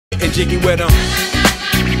Getting jiggy with them.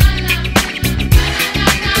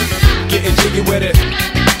 Getting jiggy with it.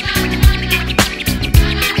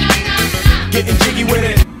 Getting jiggy with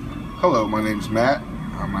it. Hello, my name's Matt.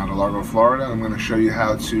 I'm out of Largo, Florida. I'm going to show you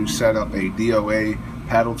how to set up a D.O.A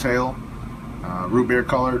paddle tail, root beer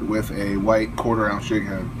colored with a white 1/4 ounce jig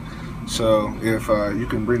head. So if you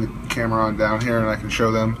can bring the camera on down here and I can show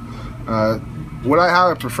them. How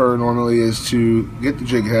I prefer normally is to get the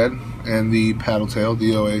jig head and the paddle tail,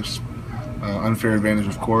 D.O.A's unfair advantage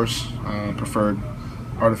of course, preferred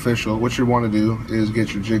artificial. What you want to do is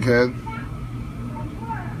get your jig head,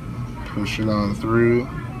 push it on through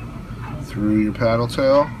your paddle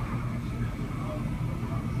tail,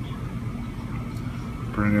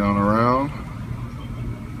 bring it on around,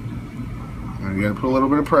 and you gotta put a little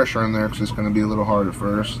bit of pressure in there because it's going to be a little hard at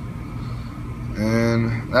first.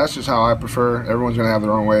 And that's just how I prefer. Everyone's going to have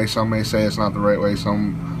their own way. Some may say it's not the right way,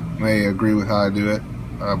 some may agree with how I do it,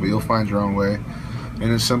 but you'll find your own way,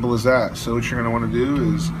 and it's simple as that. So what you're going to want to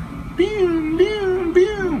do is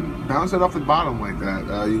bounce it off the bottom like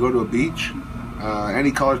that. You go to a beach,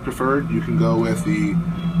 any colors preferred. You can go with the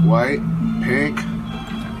white, pink,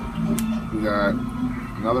 we got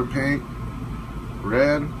another pink,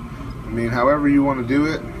 red. I mean, however you want to do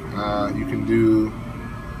it. You can do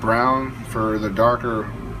brown for the darker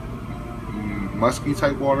musky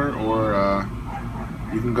type water, or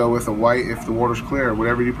you can go with a white if the water's clear,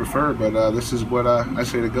 whatever you prefer. But this is what I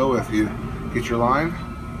say to go with. You get your line,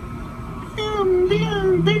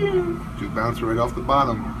 just bounce it right off the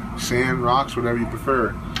bottom. Sand, rocks, whatever you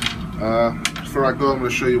prefer. Before I go, I'm going to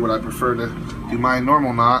show you what I prefer to do my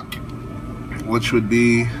normal knot, which would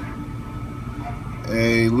be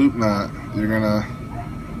a loop knot. You're going to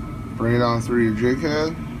bring it on through your jig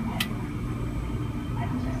head,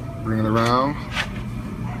 bring it around.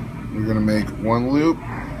 You're going to make one loop,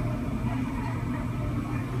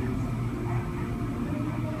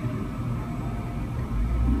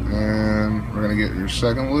 and we're going to get your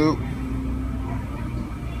second loop.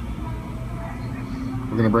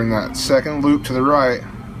 We're going to bring that second loop to the right.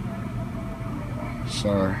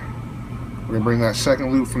 Sorry. We're going to bring that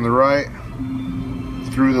second loop from the right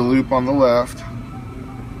through the loop on the left.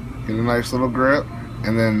 Get a nice little grip.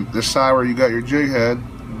 And then this side where you got your jig head,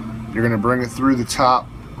 you're going to bring it through the top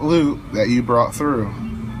loop that you brought through.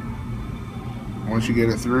 Once you get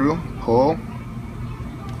it through, pull.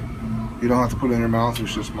 You don't have to put it in your mouth.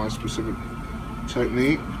 It's just my specific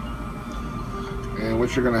technique. And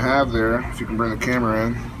what you're going to have there, if you can bring the camera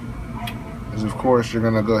in, is of course you're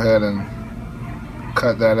going to go ahead and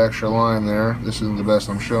cut that extra line there. This isn't the best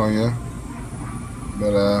I'm showing you,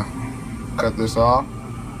 but cut this off.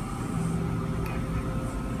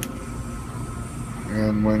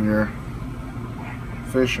 And when you're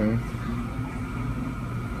fishing,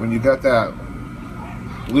 when you got that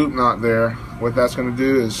loop knot there, what that's going to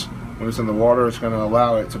do is when it's in the water, it's going to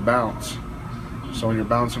allow it to bounce. So when you're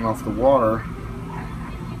bouncing off the water,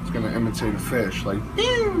 going to imitate a fish, like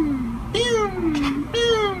boom, boom,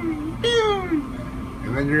 boom, boom,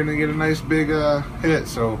 and then you're going to get a nice big hit.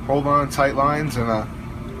 So hold on, tight lines, and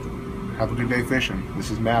have a good day fishing.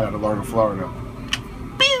 This is Matt out of Largo, Florida.